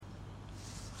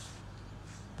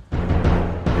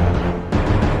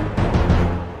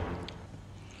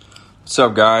What's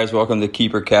up, guys? Welcome to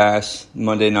Keeper Cast,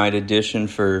 Monday night edition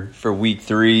for week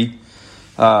 3.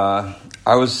 I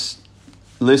was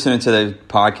listening to the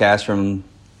podcast from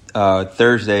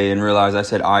Thursday and realized I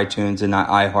said iTunes and not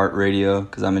iHeartRadio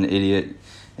because I'm an idiot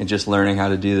and just learning how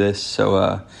to do this.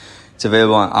 So it's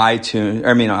available on iTunes,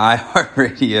 on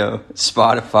iHeartRadio,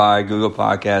 Spotify, Google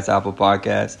Podcasts, Apple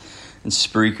Podcasts, and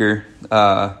Spreaker.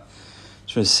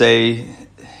 Just want to say,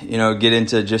 get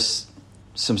into just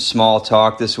some small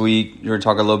talk this week. We're going to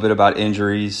talk a little bit about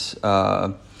injuries.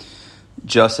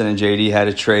 Justin and JD had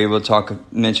a trade. We'll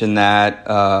mention that.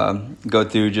 Go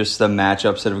through just the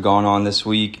matchups that have gone on this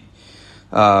week.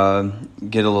 Get a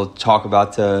little talk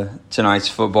about tonight's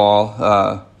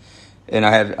football. And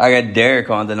I got Derek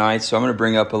on tonight, so I'm going to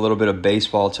bring up a little bit of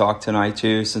baseball talk tonight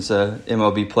too, since the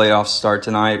MLB playoffs start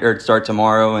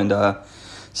tomorrow. And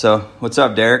so, what's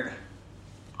up, Derek?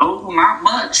 Oh, not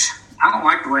much. I don't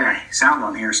like the way I sound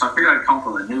on here, so I figured I'd come up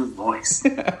with a new voice.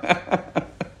 No,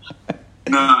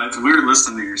 it's weird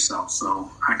listening to yourself, so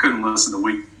I couldn't listen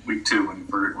to week 2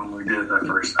 when we did that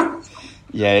first time. So.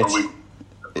 Yeah,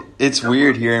 it's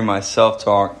weird hearing myself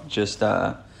talk. Just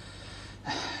I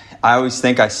always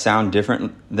think I sound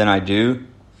different than I do,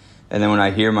 and then when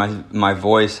I hear my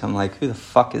voice, I'm like, who the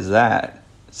fuck is that?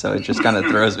 So it just kind of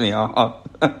throws me off.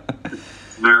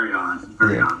 Very odd,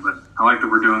 but I like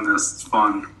that we're doing this. It's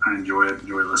fun. I enjoy it.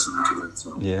 Enjoy listening to it.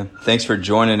 So. Yeah. Thanks for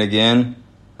joining again.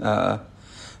 I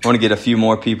want to get a few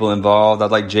more people involved.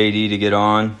 I'd like JD to get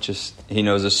on. Just he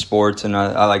knows the sports, and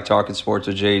I like talking sports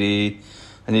with JD.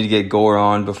 I need to get Gore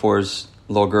on before his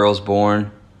little girl's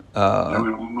born. We have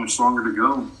much longer to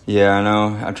go. Yeah, I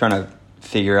know. I'm trying to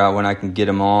figure out when I can get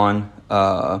him on.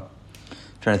 Trying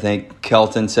to think.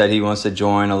 Kelton said he wants to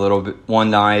join a little bit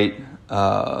one night.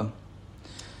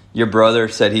 Your brother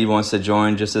said he wants to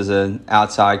join just as an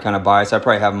outside kind of bias. I'd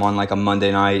probably have him on like a Monday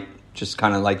night, just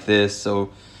kind of like this.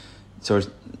 So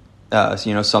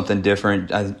something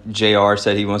different. JR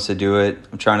said he wants to do it.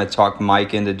 I'm trying to talk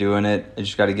Mike into doing it. I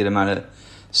just got to get him out of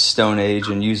Stone Age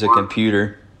and use a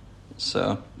computer.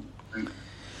 So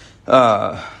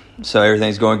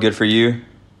everything's going good for you?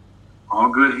 All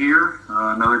good here.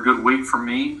 Another good week for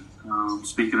me.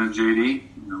 Speaking of JD,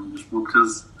 just whooped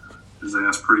his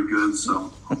ass pretty good,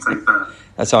 so I'll take that.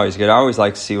 That's always good. I always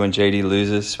like to see when JD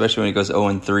loses, especially when he goes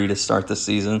 0-3 to start the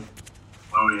season.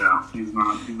 Oh yeah, he's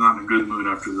not in a good mood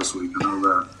after this week. I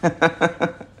know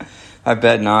that. I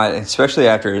bet not, especially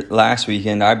after last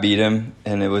weekend. I beat him,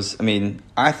 and it was.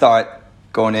 I thought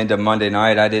going into Monday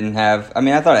night, I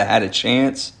thought I had a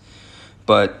chance,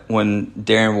 but when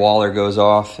Darren Waller goes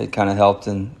off, it kind of helped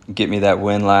and get me that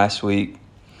win last week.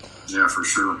 Yeah, for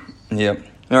sure. Yep.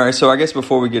 All right, so I guess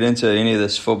before we get into any of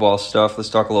this football stuff, let's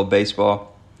talk a little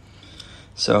baseball.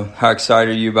 So how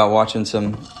excited are you about watching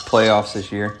some playoffs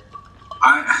this year?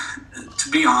 To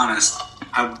be honest,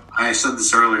 I said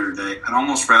this earlier today, I'd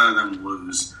almost rather them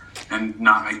lose and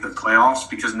not make the playoffs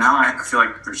because now I feel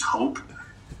like there's hope.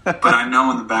 But I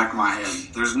know in the back of my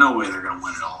head, there's no way they're going to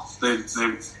win it all. They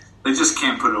just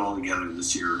can't put it all together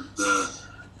this year. The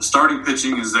starting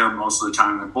pitching is there most of the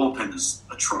time. Their bullpen is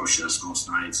atrocious most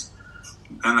nights.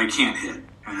 And they can't hit.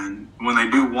 And when they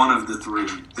do one of the three,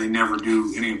 they never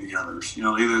do any of the others.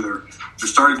 Either their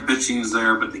starting pitching is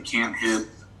there, but they can't hit,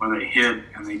 or they hit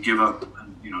and they give up,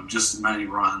 just as many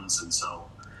runs. And so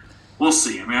we'll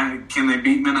see. Can they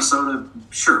beat Minnesota?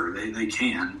 Sure, they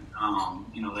can.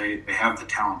 They have the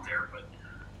talent there, but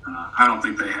I don't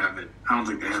think they have it. I don't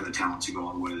think they have the talent to go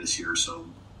all the way this year. So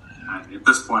at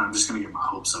this point, I'm just going to get my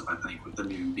hopes up, I think, with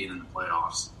them even being in the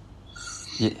playoffs.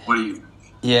 Yeah. What do you think?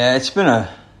 Yeah, it's been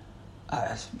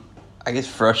I guess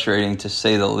frustrating to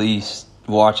say the least,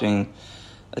 watching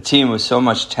a team with so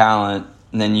much talent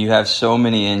and then you have so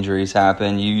many injuries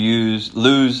happen. You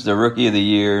lose the Rookie of the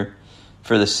Year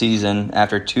for the season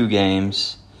after 2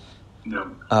 games. Yep.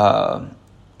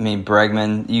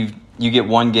 Bregman, you get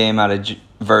 1 game out of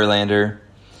Verlander.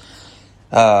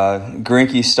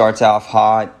 Greinke starts off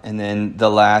hot, and then the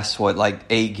last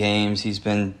 8 games he's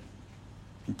been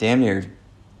damn near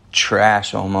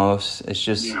trash almost. It's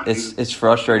just it's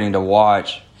frustrating to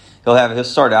watch. He'll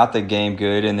start out the game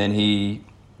good, and then he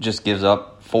just gives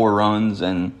up 4 runs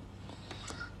and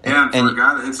for a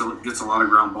guy that gets a lot of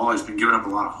ground ball, he's been giving up a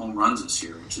lot of home runs this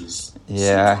year, which is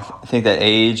I think that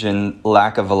age and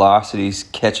lack of velocity is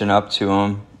catching up to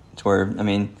him. To where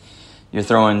you're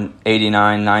throwing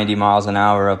 89, 90 miles an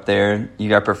hour up there. You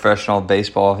got professional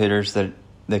baseball hitters that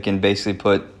can basically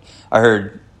put. I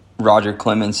heard Roger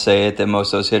Clemens say it that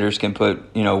most of those hitters can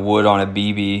put wood on a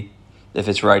BB if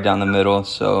it's right down the middle.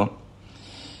 So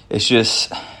it's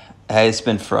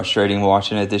been frustrating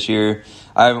watching it this year.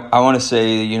 I want to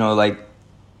say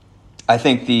I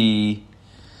think the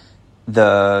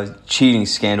cheating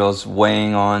scandal is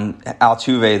weighing on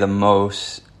Altuve the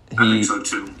most. I think so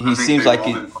too. He seems like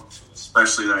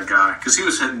especially that guy, because he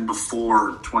was hitting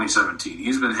before 2017.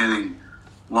 He's been hitting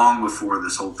long before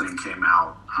this whole thing came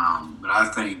out. But I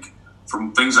think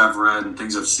from things I've read and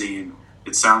things I've seen,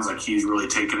 it sounds like he's really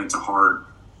taken it to heart.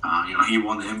 He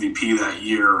won the MVP that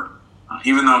year,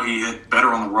 even though he hit better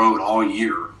on the road all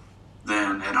year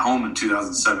than at home in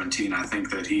 2017. I think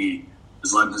that he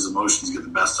is letting his emotions get the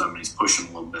best of him, and he's pushing a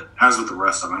little bit. As with the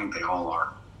rest of them, I think they all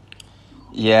are.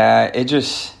 Yeah,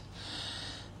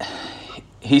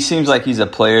 he seems like he's a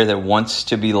player that wants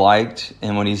to be liked,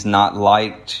 and when he's not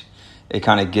liked, it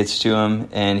kind of gets to him,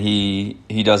 and he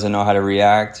doesn't know how to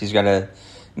react. He's got to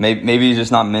maybe he's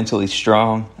just not mentally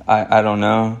strong. I don't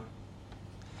know.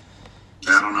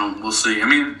 I don't know. We'll see. I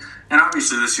mean, and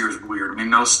obviously this year is weird. I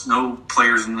mean, no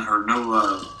players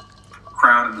no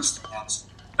crowd in the stands.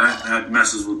 That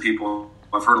messes with people.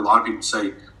 I've heard a lot of people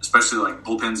say, especially like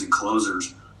bullpens and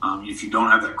closers, if you don't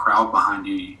have that crowd behind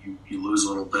you, you lose a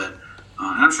little bit.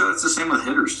 And I'm sure that's the same with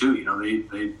hitters too.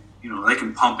 They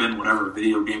can pump in whatever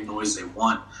video game noise they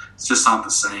want. It's just not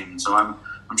the same. And so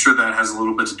I'm sure that has a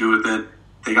little bit to do with it.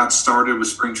 They got started with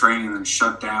spring training and then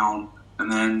shut down,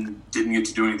 and then didn't get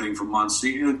to do anything for months. So,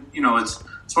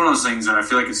 it's one of those things that I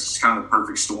feel like it's just kind of the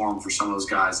perfect storm for some of those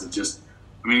guys that just.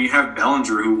 I mean, you have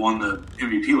Bellinger who won the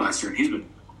MVP last year, and he's been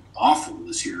awful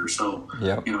this year. So,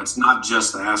 yep. It's not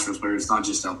just the Astros player. It's not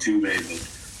just Altuve,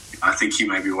 but I think he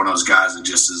may be one of those guys that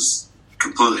just is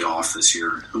completely off this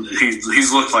year.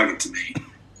 He's looked like it to me.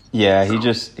 Yeah, so.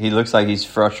 He looks like he's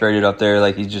frustrated up there.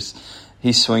 Like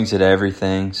he swings at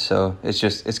everything. So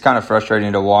it's kind of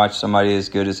frustrating to watch somebody as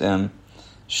good as him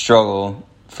struggle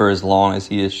for as long as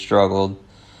he has struggled.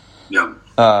 Yep.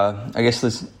 I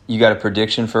guess you got a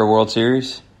prediction for a World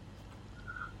Series?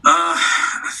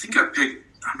 I think I'm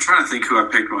trying to think who I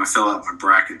picked when I filled out my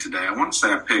bracket today. I want to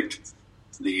say I picked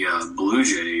the Blue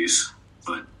Jays,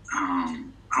 but I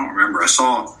don't remember. I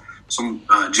saw some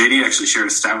JD actually shared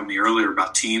a stat with me earlier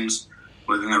about teams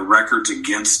within their records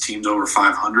against teams over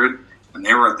 500, and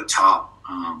they were at the top.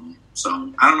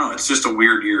 So I don't know. It's just a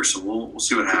weird year, so we'll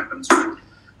see what happens. But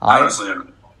honestly, I don't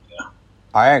know.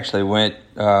 I actually went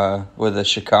with the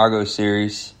Chicago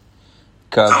series,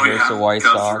 Cubs versus the White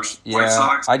Sox. White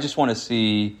Sox. I just want to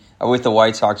see with the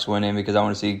White Sox winning because I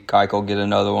want to see Keuchel get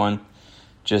another one.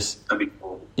 That'd be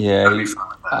cool. Yeah, That'd be fun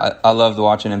with that. I loved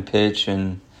watching him pitch,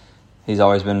 and he's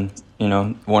always been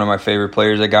one of my favorite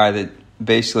players. A guy that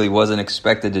basically wasn't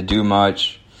expected to do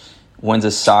much, wins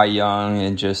a Cy Young,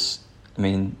 and just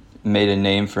made a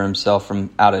name for himself from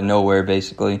out of nowhere,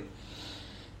 basically.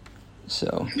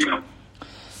 So yeah.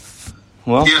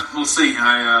 Well, yeah, we'll see.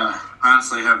 I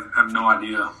honestly have no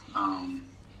idea.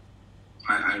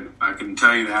 I can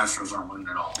tell you the Astros aren't winning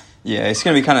at all. Yeah, it's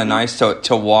going to be kind of nice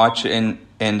to watch and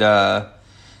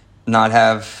not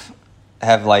have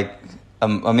like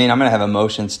I'm going to have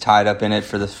emotions tied up in it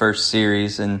for the first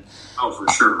series, and for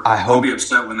sure. I'll be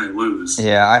upset when they lose.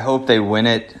 Yeah, I hope they win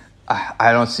it.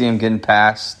 I don't see them getting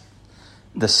past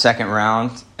the second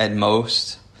round at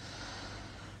most,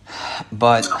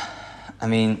 but no.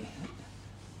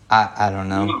 I don't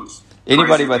know.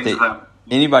 Anybody but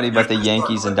the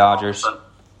Yankees and Dodgers.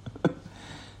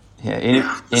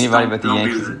 Anybody but the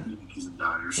Yankees and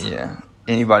Dodgers. Yeah,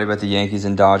 anybody but the Yankees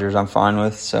and Dodgers I'm fine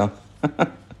with. So, all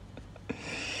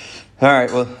right.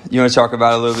 Well, you want to talk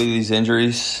about a little bit of these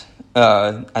injuries?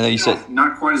 I know you said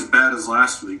not quite as bad as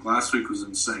last week. Last week was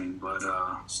insane, but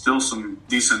still some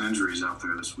decent injuries out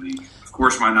there this week. Of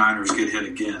course, my Niners get hit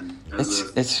again.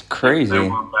 It's crazy. They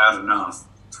weren't bad enough.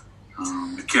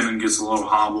 McKinnon gets a little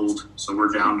hobbled, so we're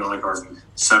down to like our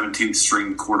 17th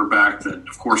string quarterback that,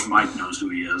 of course, Mike knows who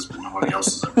he is, but nobody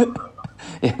else has ever heard of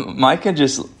him. I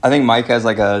think Mike has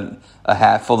like a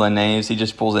hat full of names. He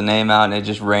just pulls a name out, and it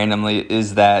just randomly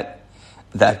is that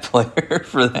player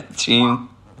for that team.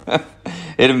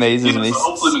 It amazes me. So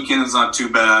hopefully McKinnon's not too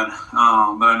bad,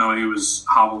 but I know he was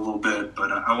hobbled a little bit.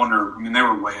 But I wonder, they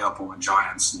were way up on the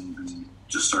Giants and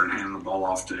just started handing the ball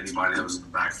off to anybody that was in the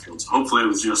backfield. So hopefully it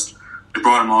was just they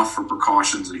brought him off for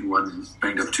precautions and he wasn't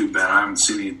banged up too bad. I haven't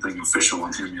seen anything official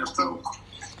on him yet, though.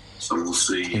 So we'll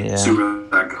see. Yeah. See where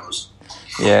that goes.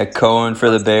 Yeah, Cohen for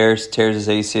the Bears tears his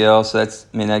ACL, so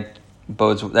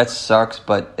that sucks,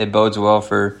 but it bodes well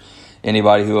for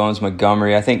anybody who owns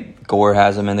Montgomery. I think Gore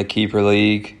has him in the keeper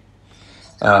league.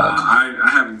 I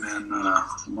have him in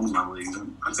one of my leagues.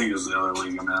 I think it was the other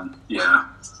league I'm in. Yeah.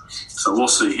 So we'll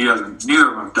see. Neither of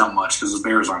them have done much because the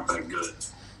Bears aren't that good.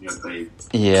 Yet they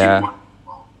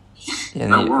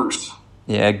that works.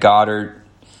 Yeah, Goddard.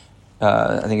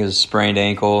 I think it was a sprained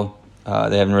ankle.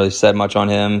 They haven't really said much on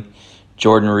him.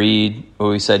 Jordan Reed, what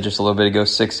we said just a little bit ago,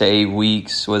 6 to 8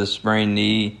 weeks with a sprained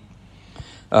knee.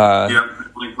 Yep,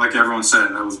 like everyone said,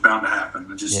 that was bound to happen.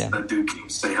 That dude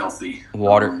can't stay healthy.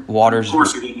 Waters. Of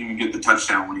course, he didn't even get the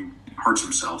touchdown when he hurts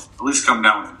himself. At least come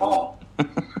down with the ball.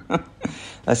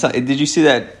 Did you see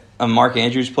that Mark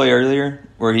Andrews play earlier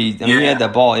where he had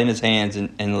that ball in his hands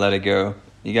and let it go?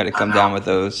 You got to come down with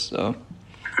those. So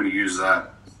I could have used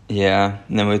that. Yeah,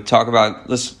 and then we talk about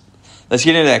let's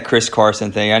get into that Chris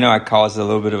Carson thing. I know I caused a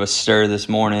little bit of a stir this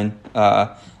morning.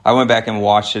 I went back and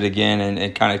watched it again and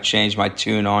it kind of changed my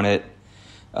tune on it.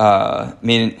 I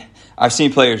mean, I've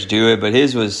seen players do it, but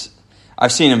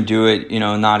I've seen him do it,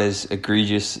 not as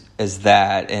egregious as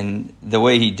that. And the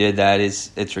way he did that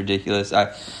it's ridiculous.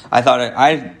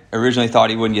 I originally thought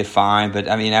he wouldn't get fined, but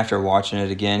I mean, after watching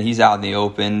it again, he's out in the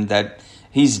open. That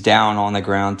he's down on the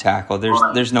ground tackle.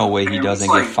 There's no way he doesn't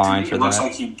get fined for that. It looks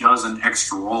like he does an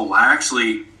extra roll. I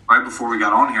actually, right before we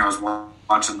got on here, I was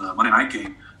watching the Monday night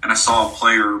game, and I saw a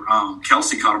player,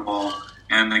 Kelsey, caught a ball,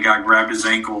 and the guy grabbed his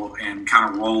ankle and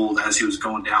kind of rolled as he was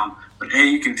going down. But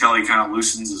you can tell he kind of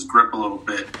loosens his grip a little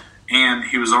bit, and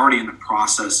he was already in the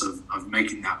process of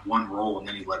making that one roll, and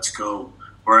then he lets go.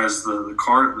 Whereas the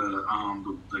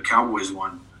Cowboys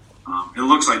one, it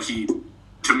looks like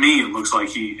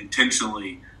he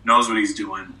intentionally knows what he's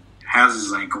doing, has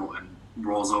his ankle, and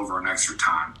rolls over an extra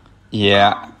time.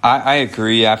 Yeah, I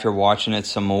agree. After watching it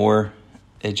some more,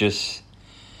 it just,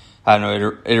 I don't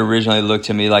know, it originally looked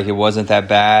to me like it wasn't that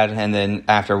bad, and then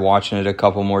after watching it a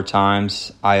couple more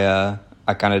times, I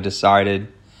kind of decided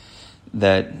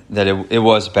that it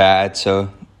was bad.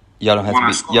 So y'all don't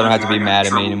have to be mad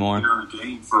at me anymore.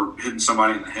 For hitting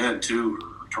somebody in the head too,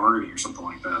 or targeting or something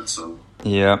like that. So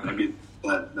yeah, maybe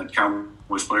that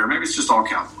Cowboys player, maybe it's just all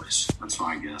Cowboys. That's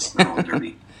fine, I guess. They're all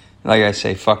dirty. Like I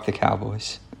say, fuck the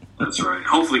Cowboys. That's right.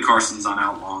 Hopefully Carson's not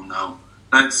out long though.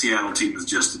 That Seattle team is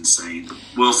just insane.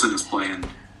 Wilson is playing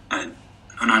at an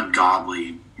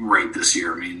ungodly rate this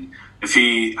year. I mean,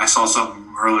 I saw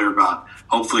something earlier about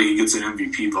hopefully he gets an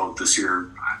MVP vote this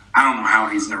year. I don't know how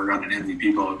he's never gotten an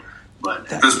MVP vote,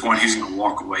 but at this point he's going to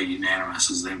walk away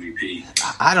unanimous as the MVP.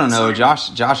 I don't know.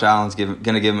 Josh Allen's going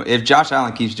to give him. If Josh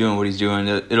Allen keeps doing what he's doing,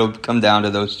 it'll come down to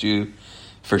those two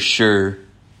for sure.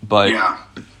 But yeah,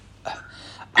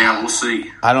 we'll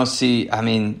see. I don't see. I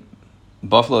mean,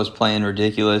 Buffalo's playing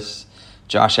ridiculous.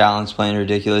 Josh Allen's playing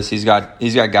ridiculous. He's got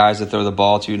guys to throw the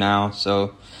ball to now.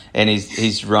 So, and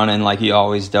he's running like he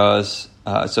always does.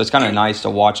 So it's kind of nice to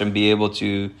watch him be able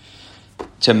to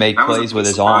make plays with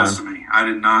his arm. To me. I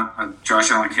did not.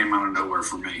 Josh Allen came out of nowhere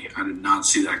for me. I did not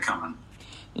see that coming.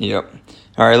 Yep.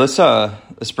 All right,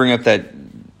 let's bring up that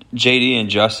JD and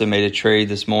Justin made a trade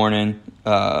this morning.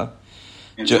 And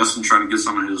Justin trying to get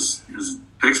some of his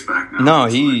picks back now. No,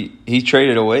 he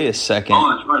traded away a second.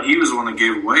 Oh, that's right. He was the one that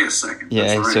gave away a second.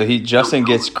 Yeah, right. So Justin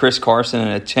gets Chris Carson in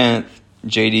a 10th.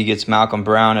 JD gets Malcolm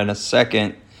Brown in a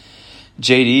second.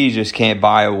 JD just can't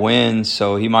buy a win,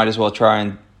 so he might as well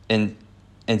try and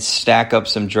stack up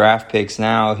some draft picks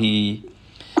now. He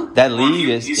said,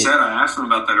 I asked him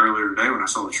about that earlier today when I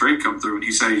saw the trade come through, and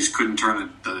he said he couldn't turn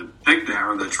the pick down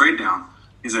or the trade down.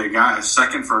 He's a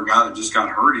second for a guy that just got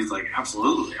hurt. He's like,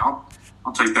 absolutely,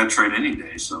 I'll take that trade any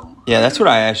day. So yeah, that's what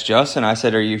I asked Justin. I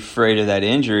said, are you afraid of that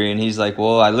injury? And he's like,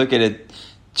 well, I look at it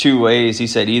two ways. He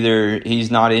said either he's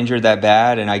not injured that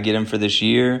bad and I get him for this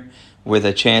year with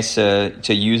a chance to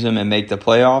use him and make the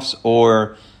playoffs,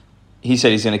 or he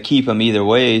said he's going to keep him either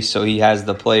way, so he has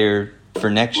the player for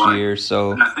next year.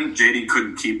 So and I think JD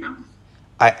couldn't keep him.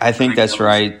 I think that's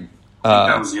right.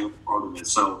 That was the other part of it.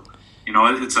 So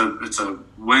it's a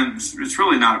win. It's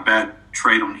really not a bad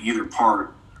trade on either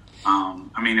part.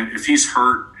 I mean, if he's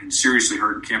hurt and seriously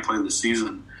hurt and can't play this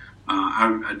season,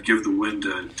 I'd give the win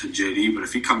to JD. But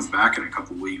if he comes back in a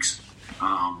couple weeks,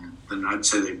 then I'd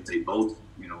say they both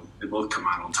come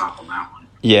out on top on that one.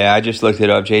 Yeah, I just looked it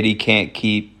up. JD can't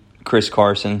keep Chris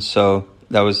Carson, so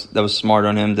that was smart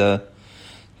on him to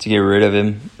get rid of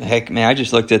him. Heck, man, I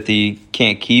just looked at the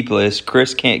can't keep list.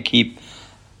 Chris can't keep.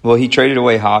 Well, he traded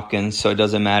away Hopkins, so it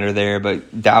doesn't matter there.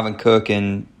 But Dalvin Cook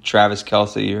and Travis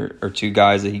Kelce are two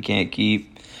guys that he can't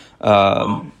keep.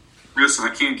 Listen,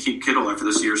 I can't keep Kittle after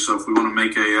this year, so if we want to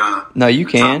make no, you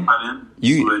can.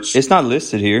 Switch. It's not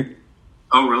listed here.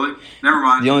 Oh, really? Never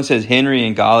mind. It only says Henry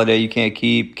and Galladay you can't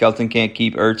keep. Kelton can't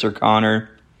keep Ertz or Connor.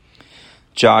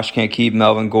 Josh can't keep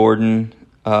Melvin Gordon.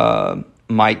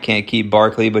 Mike can't keep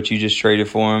Barkley, but you just traded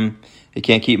for him. He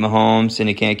can't keep Mahomes, and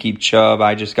he can't keep Chubb.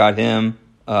 I just got him.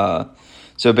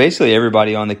 So basically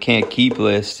everybody on the can't keep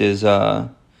list has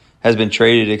been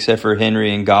traded except for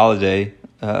Henry and Galladay.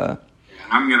 I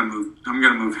I'm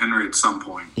gonna move Henry at some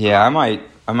point. Yeah, I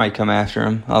might come after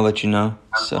him. I'll let you know.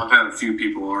 So. I've had a few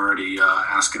people already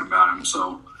asking about him,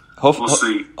 so we'll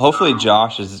see. Hopefully,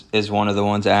 Josh is one of the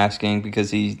ones asking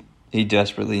because he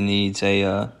desperately needs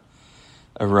a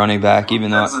running back.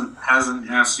 Even though hasn't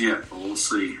asked yet, but we'll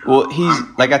see. Well, he's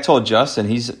like I told Justin,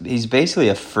 he's basically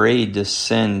afraid to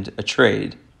send a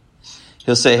trade.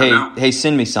 He'll say, "Hey,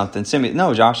 send me something. Send me."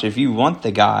 No, Josh, if you want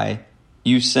the guy,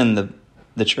 you send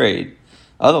the trade.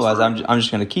 Otherwise, I'm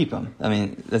just going to keep him. I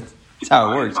mean, that's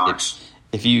how it works.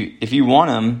 If you want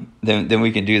him, then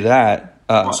we can do that.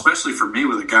 Especially for me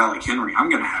with a guy like Henry, I'm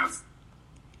going to have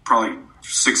probably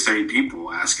 6 to 8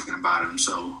 people asking about him.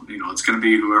 So it's going to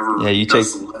be whoever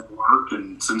does the lead work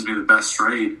and sends me the best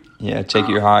trade. Yeah, take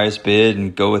your highest bid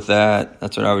and go with that.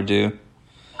 That's what I would do.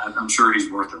 I'm sure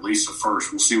he's worth at least a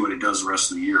first. We'll see what he does the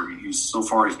rest of the year. I mean, so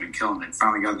far he's been killing it.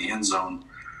 Finally got in the end zone.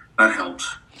 That helped.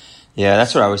 Yeah,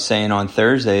 that's what I was saying on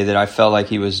Thursday, that I felt like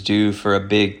he was due for a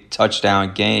big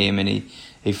touchdown game, and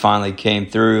he finally came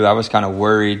through. I was kind of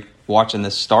worried watching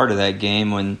the start of that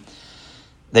game when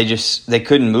they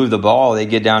couldn't move the ball. They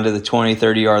get down to the 20,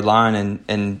 30-yard line,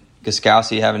 and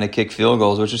Gostkowski having to kick field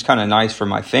goals, which is kind of nice for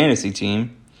my fantasy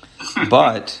team.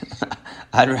 But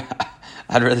I'd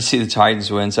rather see the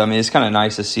Titans win. So, I mean, it's kind of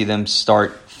nice to see them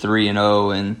start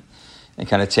 3-0 and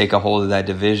kind of take a hold of that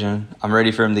division. I'm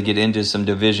ready for them to get into some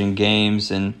division games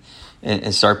and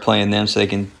start playing them so they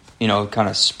can, kind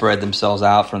of spread themselves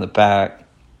out from the pack.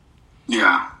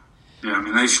 Yeah. Yeah, I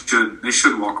mean, they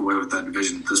should walk away with that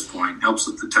division at this point. It helps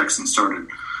that the Texans started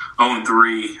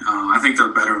 0-3. I think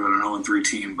they're better than an 0-3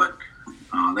 team, but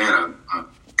they had a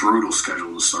brutal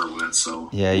schedule to start with. So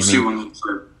we'll see when they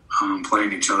start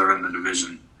playing each other in the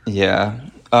division. Yeah.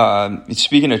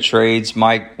 Speaking of trades,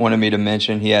 Mike wanted me to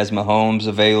mention he has Mahomes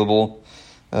available.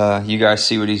 You guys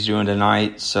see what he's doing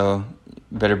tonight, so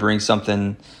better bring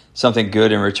something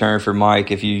good in return for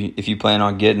Mike if you plan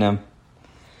on getting him.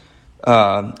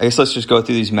 I guess let's just go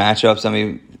through these matchups. I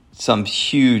mean, some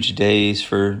huge days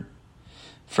for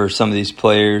some of these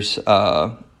players.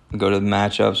 Go to the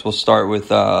matchups. We'll start with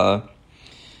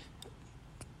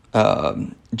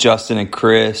Justin and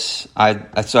Chris.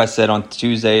 That's what I said on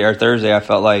Tuesday or Thursday. I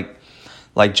felt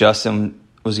like Justin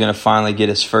was going to finally get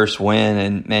his first win,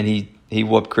 and man, he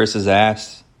whooped Chris's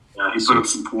ass. Yeah, he put up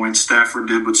some points. Stafford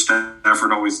did what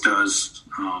Stafford always does.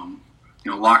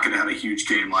 Lockett had a huge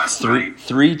game last night.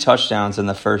 3 touchdowns in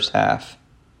the first half.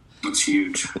 That's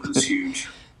huge.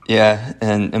 Yeah,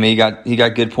 and I mean he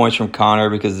got good points from Connor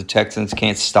because the Texans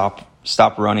can't stop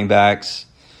running backs.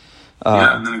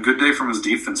 And then a good day from his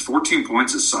defense. 14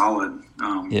 points is solid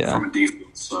from a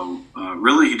defense. So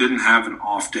really, he didn't have an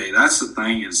off day. That's the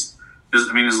thing his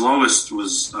lowest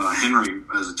was Henry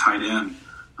as a tight end,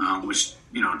 which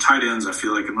tight ends. I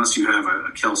feel like unless you have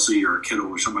a Kelsey or a Kittle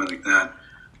or somebody like that.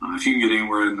 If you can get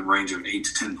anywhere in the range of 8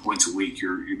 to 10 points a week,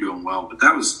 you're doing well. But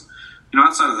that was,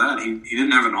 outside of that, he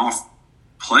didn't have an off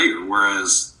player.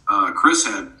 Whereas Chris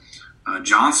had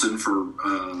Johnson for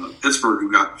Pittsburgh,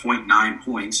 who got 0.9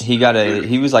 points. He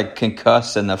was like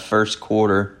concussed in the first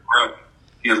quarter. Right.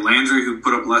 He had Landry, who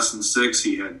put up less than 6.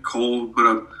 He had Cole, who put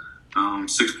up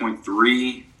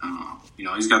 6.3.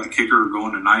 He's got the kicker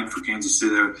going tonight for Kansas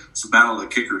City. It's the battle of the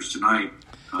kickers tonight.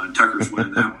 Tucker's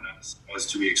winning that one. As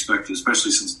to be expected,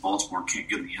 especially since Baltimore can't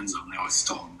get in the end zone. They always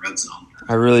stall in the red zone.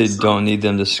 I really don't need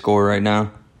them to score right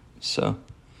now. So,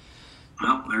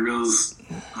 well, there goes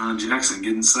Jackson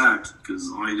getting sacked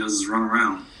because all he does is run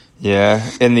around. Yeah,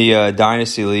 in the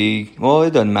Dynasty League, well,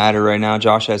 it doesn't matter right now.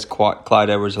 Josh has Clyde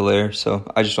Edwards-Helaire, so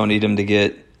I just don't need him to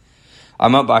get.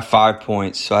 I'm up by 5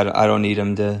 points, so I don't need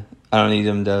him to. I don't need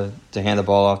him to hand the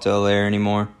ball off to Helaire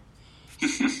anymore.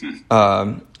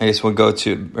 I guess we'll go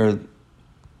to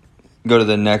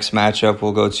the next matchup.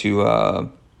 We'll go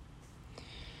to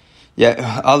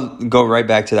I'll go right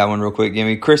back to that one real quick. I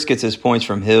mean, Chris gets his points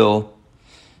from Hill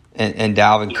and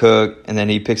Dalvin Cook, and then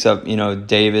he picks up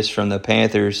Davis from the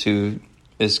Panthers, who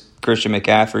is Christian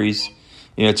McCaffrey's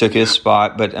took his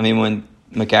spot. But I mean, when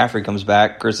McCaffrey comes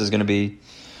back, Chris is going to be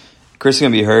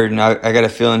hurt, and I got a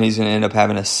feeling he's going to end up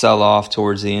having a sell off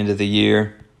towards the end of the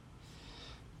year.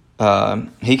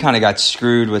 He kind of got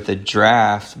screwed with the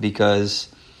draft because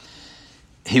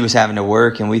he was having to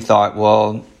work, and we thought,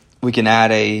 well, we can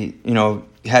add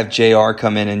have JR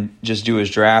come in and just do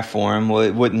his draft for him. Well,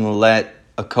 it wouldn't let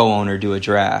a co-owner do a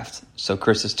draft. So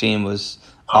Chris's team was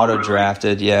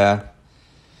auto-drafted, really? Yeah.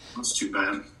 That's too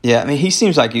bad. Yeah, I mean, he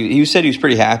seems like he said he was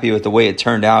pretty happy with the way it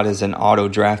turned out as an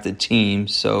auto-drafted team.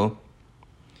 So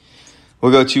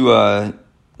we'll go to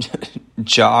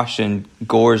Josh and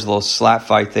Gore's little slap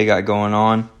fight they got going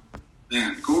on.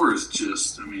 Man, Gore is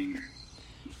just, I mean,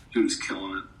 He was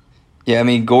killing it. Yeah, I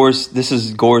mean, this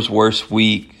is Gore's worst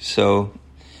week, so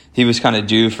he was kind of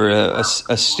due for a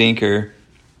stinker.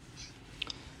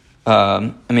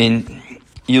 I mean,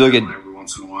 you look at every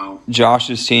once in a while.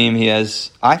 Josh's team. He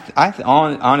has.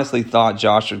 Honestly thought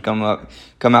Josh would come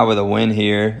out with a win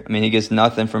here. I mean, he gets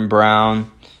nothing from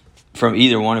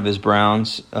either one of his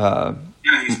Browns. Yeah,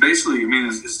 he's basically. I mean,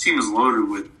 his team is loaded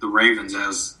with the Ravens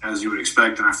as you would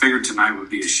expect, and I figured tonight would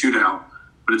be a shootout.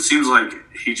 But it seems like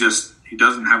he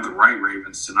doesn't have the right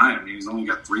Ravens tonight. I mean, he's only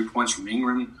got 3 points from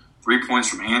Ingram, 3 points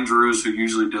from Andrews, who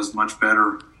usually does much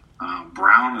better.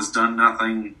 Brown has done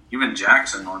nothing. Even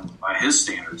Jackson, by his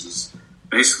standards, has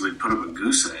basically put up a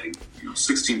goose egg.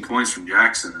 16 points from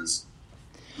Jackson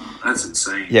that's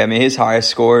insane. Yeah, I mean, his highest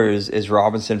score is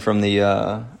Robinson from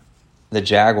the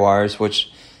Jaguars,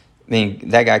 which, I mean,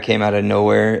 that guy came out of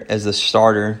nowhere as the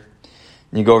starter.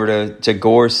 And you go over to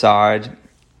Gore's side,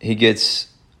 he gets.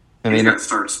 I mean, he's got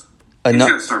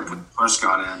to start putting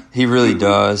Prescott in. He really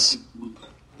does.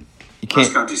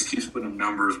 Prescott just keeps putting up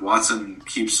numbers. Watson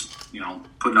keeps,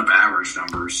 putting up average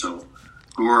numbers. So,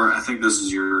 Gore, I think this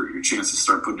is your chance to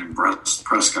start putting in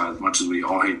Prescott, as much as we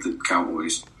all hate the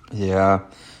Cowboys. Yeah.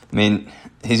 I mean,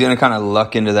 he's going to kind of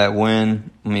luck into that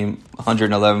win. I mean,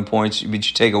 111 points. But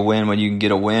you take a win when you can get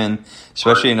a win,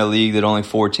 especially in a league that only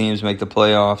 4 teams make the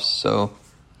playoffs. So,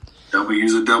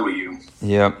 W's a W.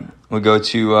 Yep. We go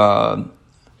to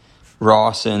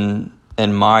Ross and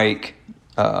Mike.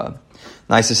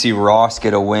 Nice to see Ross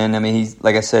get a win. I mean,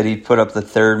 like I said, he put up the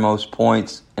 3rd most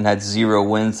points and had 0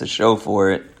 wins to show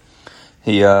for it.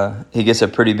 He gets a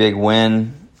pretty big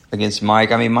win against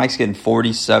Mike. I mean, Mike's getting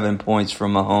 47 points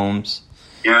from Mahomes.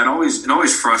 Yeah, it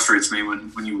always frustrates me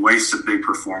when you waste a big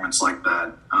performance like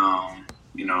that.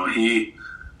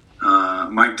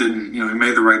 Mike didn't. He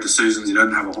made the right decisions. He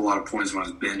doesn't have a whole lot of points on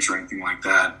his bench or anything like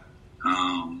that.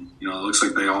 It looks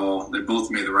like they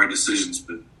both made the right decisions,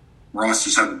 but Ross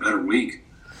just had the better week.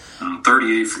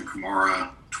 38 from Kamara,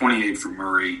 28 from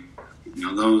Murray.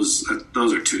 Those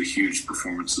are 2 huge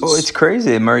performances. Oh, it's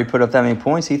crazy that Murray put up that many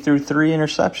points. He threw 3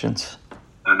 interceptions.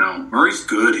 I know. Murray's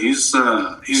good. He's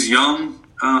young,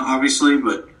 obviously,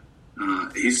 but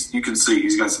you can see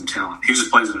he's got some talent. He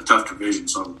just plays in a tough division,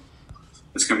 so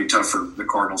it's going to be tough for the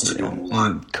Cardinals to do a whole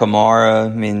lot. And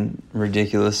Kamara, I mean,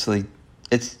 ridiculously.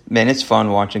 It's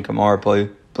fun watching Kamara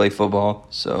play football.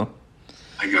 So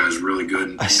that guy's really good.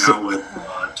 And now with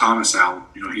Thomas out,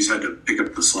 he's had to pick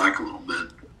up the slack a little bit.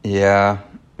 Yeah,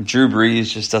 Drew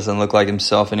Brees just doesn't look like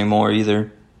himself anymore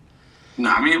either. No,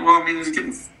 I mean, he's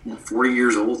getting 40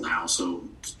 years old now, so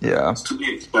it's to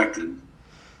be expected.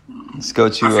 Let's go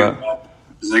to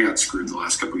because they got screwed the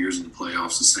last couple of years in the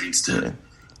playoffs. The Saints did. Yeah.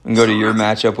 And go to your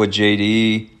matchup with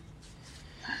JD.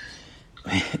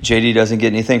 JD doesn't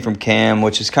get anything from Cam,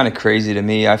 which is kind of crazy to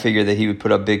me. I figured that he would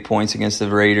put up big points against the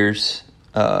Raiders.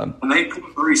 And they put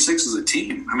 36 as a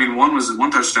team. I mean,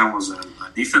 one touchdown was a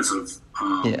defensive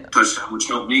touchdown, which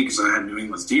helped me because I had New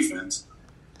England's defense.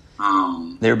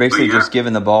 They were basically just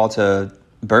giving the ball to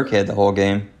Burkhead the whole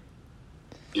game.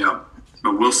 Yeah,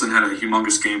 but Wilson had a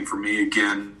humongous game for me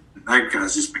again. That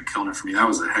guy's just been killing it for me. That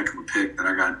was a heck of a pick that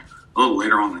I got a little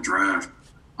later on in the draft.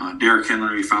 Derrick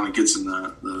Henry finally gets in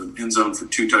the end zone for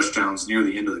 2 touchdowns near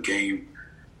the end of the game.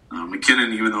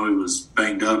 McKinnon, even though he was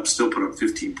banged up, still put up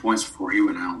 15 points before he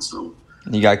went out. So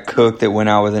you got Cook that went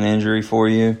out with an injury for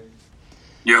you.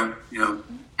 Yeah.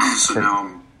 So now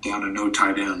I'm down to no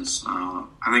tight ends. I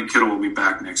think Kittle will be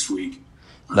back next week.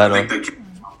 I think they can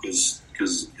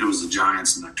because it was the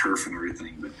Giants and the turf and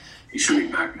everything, but he should be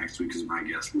back next week is my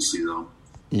guess. We'll see, though.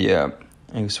 Yeah.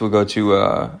 I guess we'll go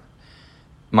to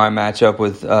my matchup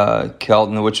with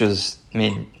Kelton, which is,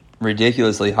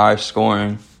 ridiculously high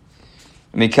scoring.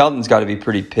 Kelton's got to be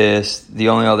pretty pissed. The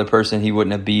only other person he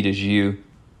wouldn't have beat is you.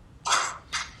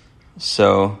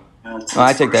 So,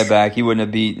 I take that back. He wouldn't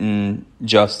have beaten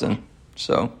Justin.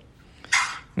 So,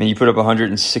 you put up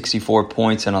 164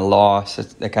 points and a loss.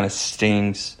 That kind of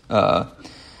stings. I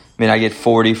get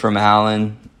 40 from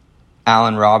Allen.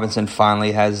 Allen Robinson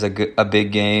finally has a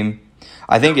big game.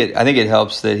 I think it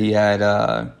helps that he had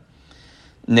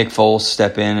Nick Foles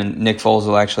step in, and Nick Foles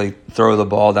will actually throw the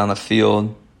ball down the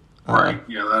field. Right.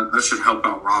 Yeah, that should help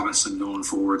out Robinson going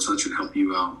forward, so that should help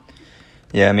you out.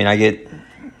 Yeah, I get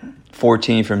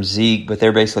 14 from Zeke, but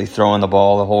they're basically throwing the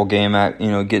ball the whole game at,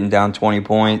 getting down 20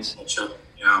 points.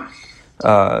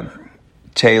 Yeah.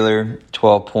 Taylor,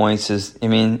 12 points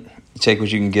you take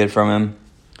what you can get from him.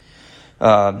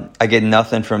 I get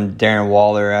nothing from Darren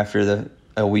Waller after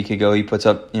a week ago. He puts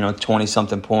up,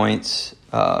 20-something points.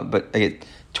 But I get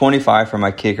 25 from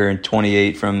my kicker and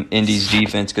 28 from Indy's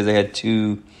defense because they had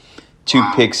two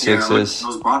pick sixes.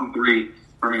 Those bottom 3,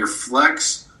 from your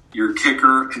flex, your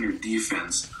kicker, and your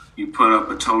defense, you put up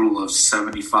a total of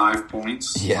 75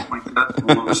 points. Yeah. Something like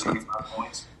that. Over 75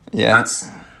 points. Yeah.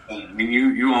 I mean,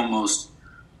 you almost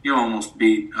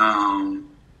beat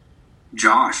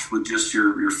Josh with just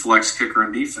your flex, kicker,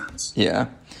 and defense. Yeah.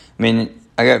 I mean,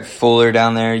 I got Fuller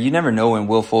down there. You never know when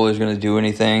Will Fuller's going to do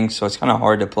anything, so it's kind of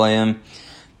hard to play him.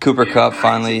 Cooper Kupp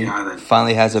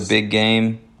finally has a big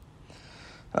game.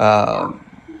 Well,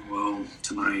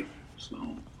 tonight.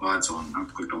 So, that's on. I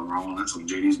clicked on the wrong one. That's on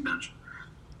JD's bench.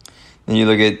 And you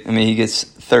look at, he gets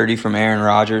 30 from Aaron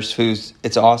Rodgers,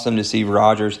 it's awesome to see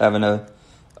Rodgers having a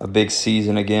big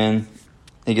season again.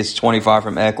 He gets 25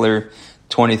 from Eckler,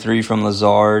 23 from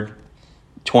Lazard,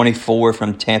 24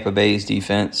 from Tampa Bay's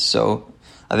defense. So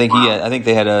I think I think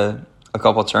they had a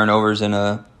couple turnovers and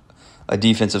a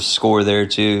defensive score there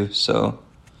too. So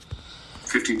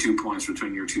 52 points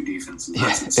between your two defenses.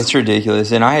 That's it's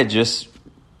ridiculous. And I'd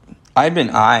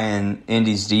been eyeing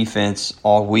Indy's defense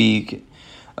all week.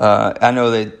 I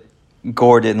know that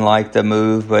Gore didn't like the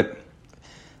move, but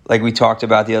like we talked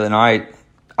about the other night,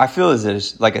 I feel as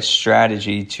it's like a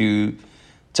strategy to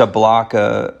block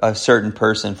a certain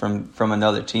person from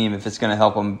another team. If it's going to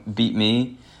help them beat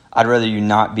me, I'd rather you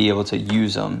not be able to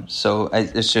use them. So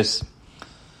it's just,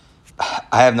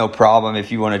 I have no problem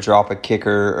if you want to drop a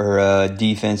kicker or a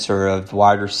defense or a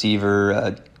wide receiver,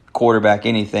 a quarterback,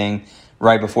 anything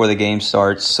right before the game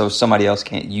starts so somebody else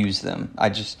can't use them.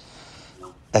 That's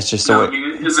just the way. I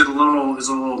mean, is it a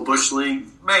little bush league?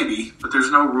 Maybe, but there's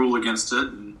no rule against it.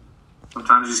 And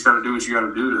sometimes you just got to do what you got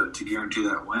to do to guarantee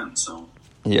that win. So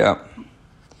yeah.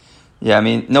 I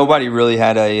mean, nobody really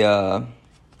had any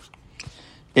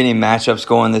matchups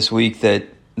going this week that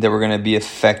were going to be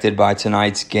affected by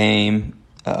tonight's game.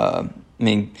 I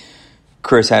mean,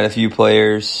 Chris had a few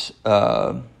players.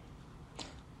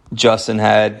 Justin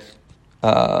had.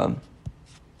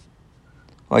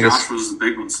 Josh was the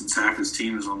big one since half his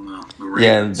team is on the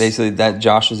Ravens. Yeah, basically that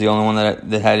Josh was the only one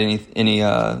that had any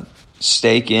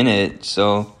stake in it.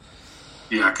 So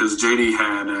yeah, because JD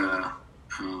had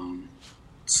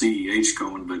CEH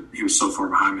going, but he was so far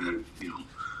behind me that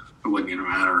it wasn't going to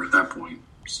matter at that point.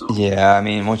 So yeah, I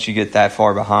mean, once you get that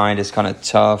far behind, it's kind of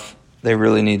tough. They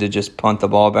really need to just punt the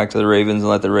ball back to the Ravens and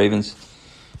let the Ravens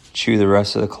chew the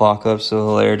rest of the clock up so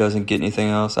Hilaire doesn't get anything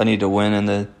else. I need to win in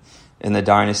the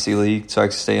Dynasty League so I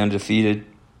can stay undefeated.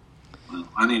 Well,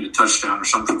 I need a touchdown or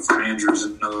something for Andrews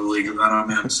in another league that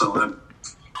I'm in. So that'd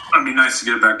be nice to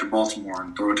get it back to Baltimore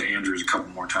and throw it to Andrews a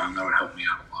couple more times. That would help me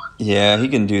out a lot. Yeah, he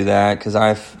can do that because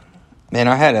I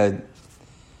had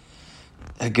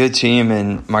a good team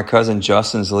in my cousin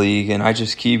Justin's league, and I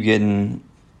just keep getting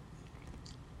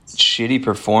shitty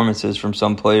performances from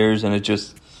some players, and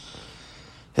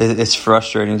it's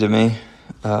frustrating to me.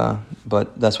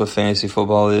 But that's what fantasy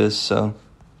football is. So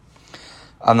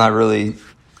I'm not really.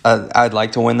 I'd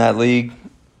like to win that league,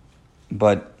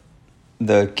 but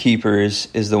the keeper is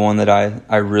the one that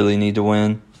I really need to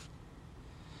win.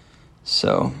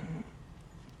 So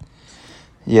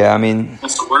yeah, I mean.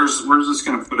 So where's this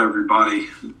going to put everybody?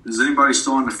 Is anybody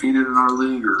still undefeated in our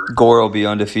league? Or Gore will be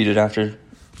undefeated after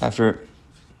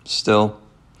still.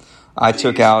 I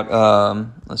took out.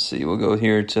 Let's see. We'll go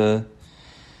here to.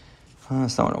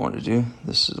 That's not what I wanted to do.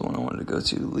 This is the one I wanted to go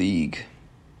to. League.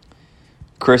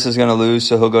 Chris is going to lose,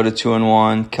 so he'll go to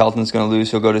 2-1. Kelton's going to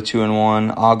lose, he'll go to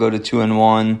 2-1. I'll go to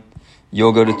 2-1.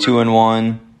 You'll go to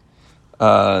 2-1.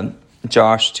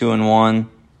 Josh 2-1.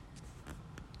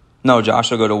 No,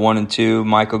 Josh will go to 1-2.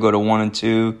 Mike will go to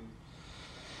 1-2.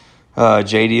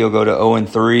 JD will go to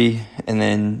 0-3, and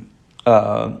then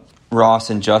Ross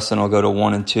and Justin will go to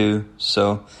 1-2.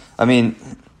 So, I mean,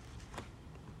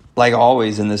 like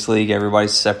always in this league,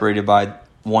 everybody's separated by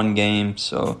one game.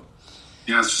 So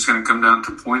yeah, it's just going to come down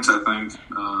to points. I think.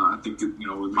 I think that,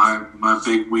 with my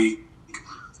big week,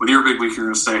 with your big week, you're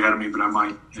going to stay ahead of me, but I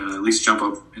might at least jump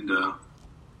up into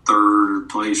third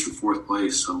place or fourth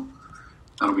place. So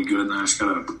that'll be good. And I just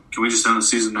gotta. Can we just end the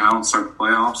season now and start the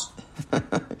playoffs?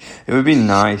 It would be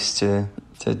nice to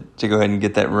go ahead and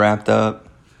get that wrapped up.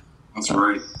 That's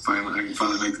right. Finally, I can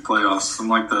finally make the playoffs. I'm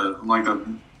like the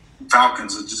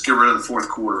Falcons. Just get rid of the fourth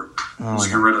quarter. Just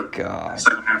get rid of the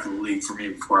second half of the league for me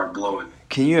before I blow it.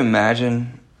 Can you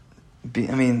imagine?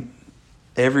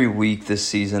 Every week this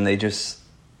season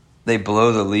they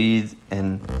blow the lead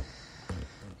and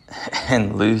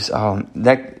lose.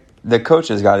 The coach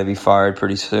has got to be fired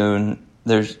pretty soon.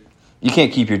 You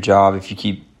can't keep your job if you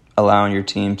keep allowing your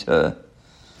team to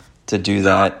do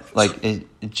that. Like it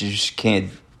just can't.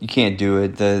 You can't do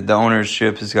it. The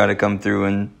ownership has got to come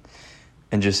through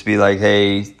and just be like,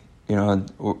 hey,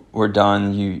 we're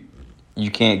done.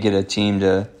 You can't get a team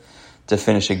to to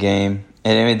finish a game.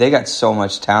 And I mean, they got so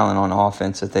much talent on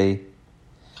offense that they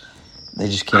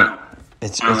just can't. They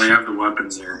have the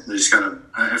weapons there. They just gotta.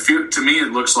 To me,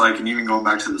 it looks like, and even going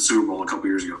back to the Super Bowl a couple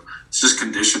years ago, it's just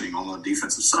conditioning on the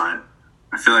defensive side.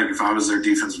 I feel like if I was their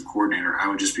defensive coordinator, I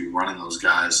would just be running those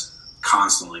guys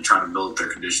constantly, trying to build up their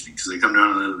conditioning, because they come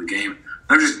down to the end of the game,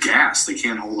 they're just gassed. They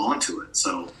can't hold on to it.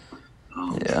 So,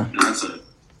 that's a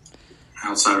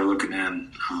outsider looking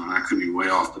in. I could be way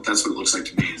off, but that's what it looks like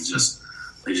to me. Is just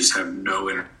they just have no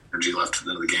energy left at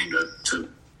the end of the game to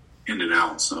end it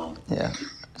out. So yeah.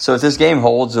 So if this game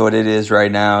holds what it is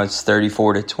right now, it's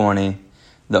 34-20.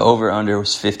 The over/under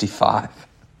was 55.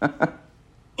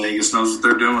 Vegas knows what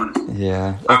they're doing.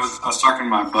 Yeah. I was talking to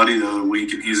my buddy the other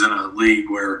week, and he's in a league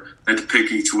where they have to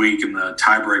pick each week, and the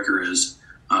tiebreaker is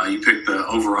you pick the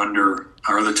over/under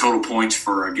or the total points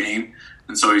for a game.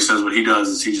 And so he says what he does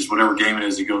is he just, whatever game it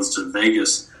is, he goes to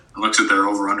Vegas and looks at their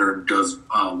over/under and does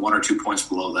 1 or 2 points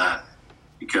below that,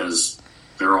 because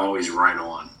they're always right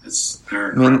on. They're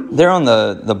incredible. I mean, they're on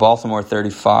the Baltimore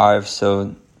 35,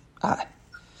 so but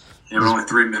only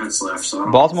 3 minutes left.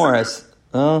 So Baltimore has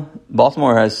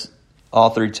all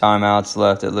 3 timeouts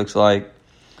left, it looks like.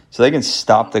 So they can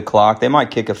stop the clock. They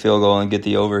might kick a field goal and get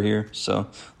the over here. So a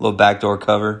little backdoor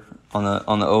cover on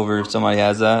the over if somebody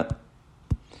has that.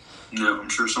 Yeah, I'm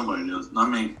sure somebody does. Not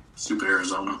me. Stupid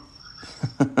Arizona.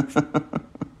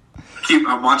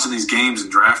 I'm watching these games,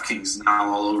 and DraftKings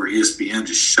now all over ESPN,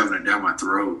 just shoving it down my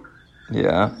throat.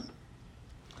 Yeah.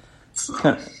 So.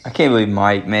 I can't believe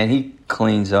Mike, man. He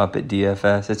cleans up at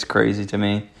DFS. It's crazy to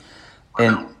me.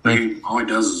 And all he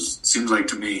does is, seems like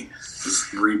to me,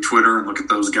 is read Twitter and look at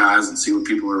those guys and see what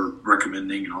people are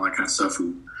recommending and all that kind of stuff,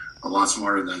 who are a lot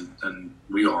smarter than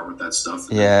we are with that stuff.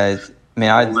 Yeah,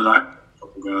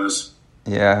 couple guys.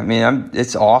 Yeah, I mean,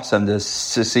 it's awesome to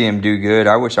see him do good.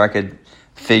 I wish I could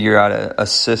figure out a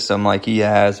system like he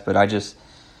has, but I just,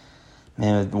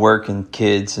 man, with work and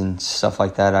kids and stuff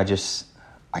like that,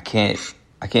 I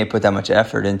can't put that much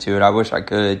effort into it. I wish I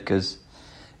could, because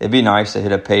it'd be nice to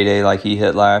hit a payday like he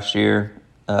hit last year.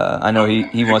 I know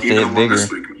he wants to hit bigger.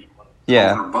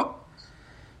 Yeah.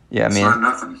 Yeah, I mean, it's not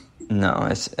nothing. No,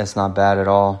 it's not bad at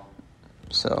all.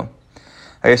 So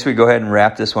I guess we go ahead and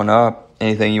wrap this one up.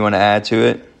 Anything you want to add to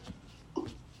it?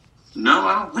 No,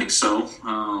 I don't think so.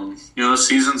 The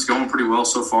season's going pretty well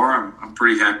so far. I'm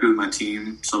pretty happy with my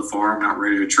team so far. I'm not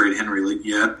ready to trade Henry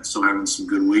yet. Still having some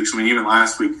good weeks. I mean, even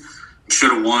last week, I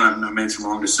should have won. I made some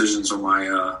wrong decisions on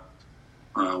my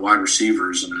wide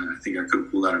receivers, and I think I could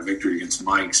have pulled out a victory against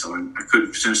Mike. So I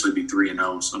could potentially be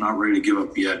 3-0. So I'm not ready to give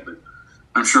up yet, but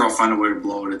I'm sure I'll find a way to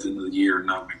blow it at the end of the year and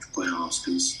not make the playoffs,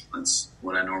 because that's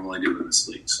what I normally do in this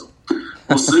league. So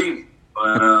we'll see.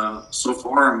 But so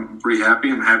far, I'm pretty happy.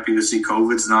 I'm happy to see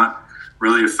COVID's not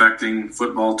really affecting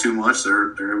football too much.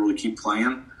 They're able to keep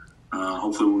playing.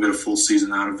 Hopefully, we'll get a full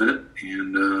season out of it,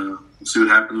 and we'll see what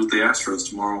happens with the Astros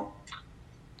tomorrow.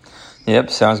 Yep,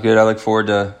 sounds good. I look forward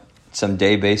to some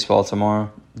day baseball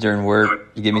tomorrow during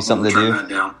work to give me something to do. That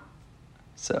down.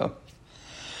 So,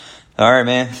 all right,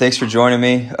 man. Thanks for joining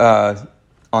me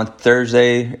on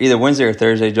Thursday, either Wednesday or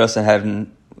Thursday. Justin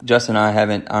and I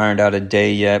haven't ironed out a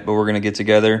day yet, but we're going to get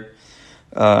together.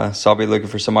 So I'll be looking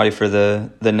for somebody for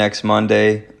the next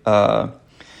Monday.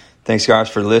 Thanks, guys,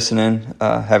 for listening.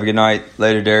 Have a good night.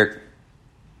 Later, Derek.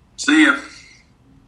 See ya.